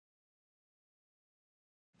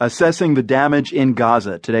Assessing the damage in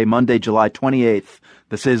Gaza. Today, Monday, July 28th.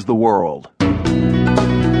 This is The World.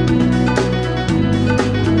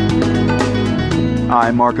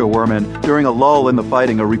 I'm Marco Werman. During a lull in the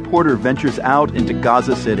fighting, a reporter ventures out into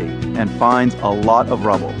Gaza City and finds a lot of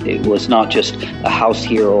rubble. It was not just a house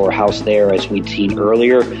here or a house there as we'd seen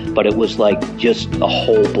earlier, but it was like just a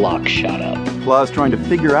whole block shot up. Plus, trying to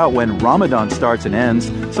figure out when Ramadan starts and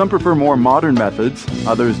ends. Some prefer more modern methods.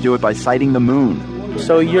 Others do it by sighting the moon.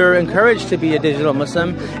 So you're encouraged to be a digital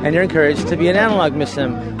Muslim, and you're encouraged to be an analog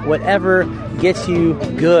Muslim. Whatever gets you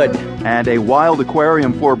good. And a wild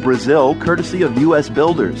aquarium for Brazil, courtesy of U.S.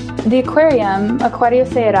 builders. The aquarium, Aquário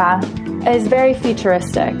Ceará, is very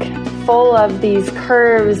futuristic, full of these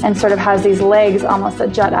curves and sort of has these legs almost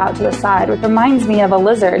that jut out to the side. It reminds me of a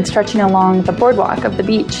lizard stretching along the boardwalk of the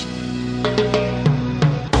beach.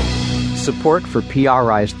 Support for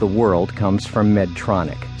PRI's The World comes from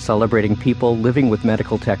Medtronic, celebrating people living with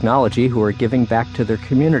medical technology who are giving back to their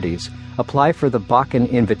communities. Apply for the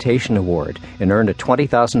Bakken Invitation Award and earn a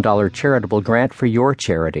 $20,000 charitable grant for your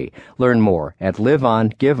charity. Learn more at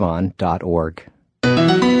liveongiveon.org.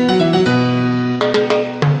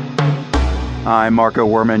 I'm Marco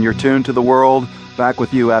Werman. You're tuned to The World. Back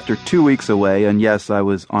with you after 2 weeks away. And yes, I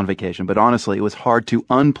was on vacation, but honestly, it was hard to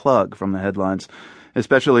unplug from the headlines,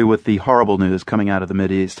 especially with the horrible news coming out of the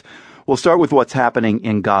Mideast. We'll start with what's happening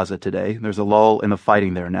in Gaza today. There's a lull in the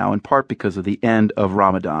fighting there now, in part because of the end of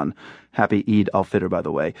Ramadan. Happy Eid al-Fitr, by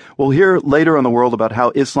the way. We'll hear later on The World about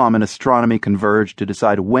how Islam and astronomy converge to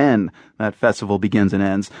decide when that festival begins and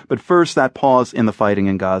ends. But first, that pause in the fighting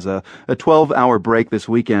in Gaza. A 12-hour break this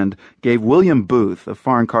weekend gave William Booth, a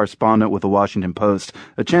foreign correspondent with the Washington Post,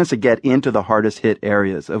 a chance to get into the hardest-hit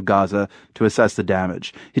areas of Gaza to assess the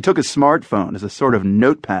damage. He took his smartphone as a sort of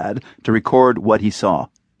notepad to record what he saw.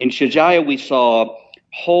 In Shujaiya, we saw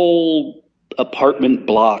whole apartment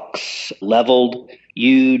blocks leveled,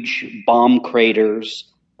 huge bomb craters,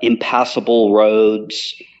 impassable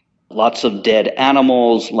roads, lots of dead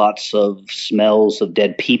animals, lots of smells of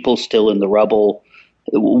dead people still in the rubble.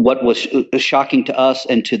 What was shocking to us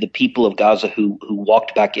and to the people of Gaza who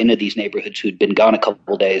walked back into these neighborhoods who had been gone a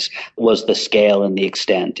couple of days was the scale and the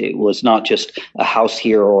extent. It was not just a house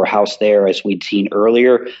here or a house there as we'd seen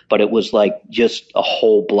earlier, but it was like just a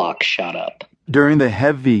whole block shot up. During the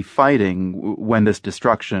heavy fighting, when this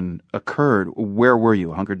destruction occurred, where were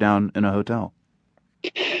you? Hunkered down in a hotel?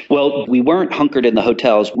 Well, we weren't hunkered in the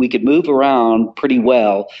hotels. We could move around pretty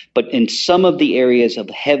well, but in some of the areas of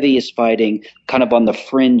heaviest fighting, kind of on the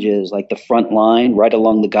fringes, like the front line, right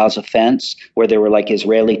along the Gaza fence, where there were like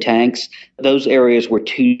Israeli tanks, those areas were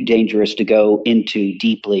too dangerous to go into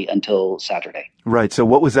deeply until Saturday. Right. So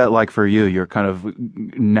what was that like for you? You're kind of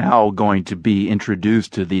now going to be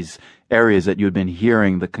introduced to these areas that you had been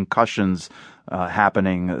hearing, the concussions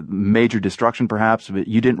happening, major destruction perhaps, but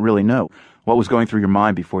you didn't really know. What was going through your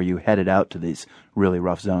mind before you headed out to these really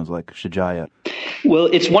rough zones like Shujaiya? Well,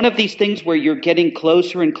 it's one of these things where you're getting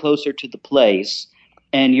closer and closer to the place,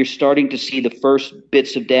 and you're starting to see the first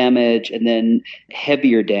bits of damage and then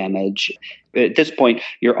heavier damage. At this point,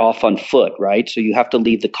 you're off on foot, right? So you have to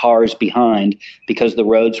leave the cars behind because the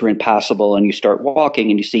roads are impassable, and you start walking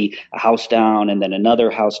and you see a house down and then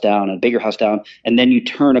another house down and a bigger house down. And then you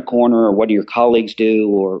turn a corner, or one of your colleagues do,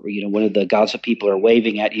 or, one of the Gaza people are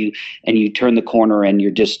waving at you, and you turn the corner and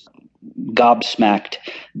you're just gobsmacked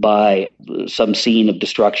by some scene of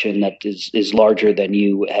destruction that is larger than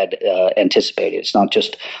you had anticipated. It's not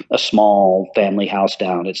just a small family house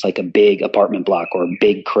down. It's like a big apartment block or a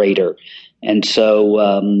big crater. And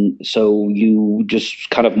so you just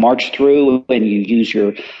kind of march through, and you use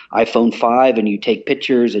your iPhone 5 and you take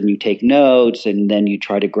pictures and you take notes, and then you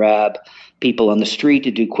try to grab people on the street to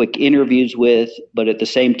do quick interviews with. But at the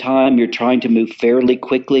same time, you're trying to move fairly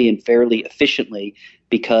quickly and fairly efficiently,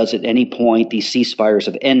 because at any point these ceasefires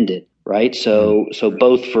have ended. Right. So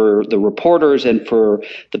both for the reporters and for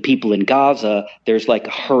the people in Gaza, there's like a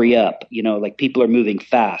hurry up, like people are moving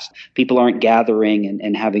fast. People aren't gathering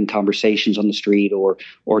and having conversations on the street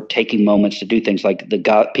or taking moments to do things. Like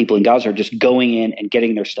people in Gaza are just going in and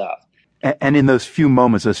getting their stuff. And in those few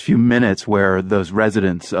moments, those few minutes where those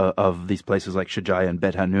residents of these places like Shujaiya and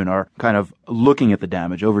Bet Hanun are kind of looking at the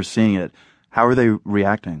damage, overseeing it, how are they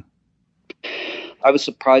reacting? I was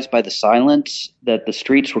surprised by the silence, that the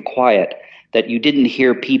streets were quiet, that you didn't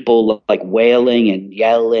hear people like wailing and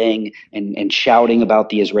yelling and shouting about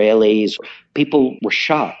the Israelis. People were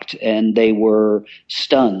shocked and they were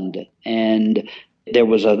stunned. And there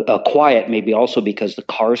was a quiet, maybe also because the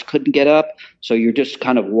cars couldn't get up. So you're just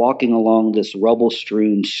kind of walking along this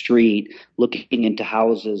rubble-strewn street, looking into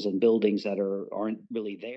houses and buildings that aren't really there.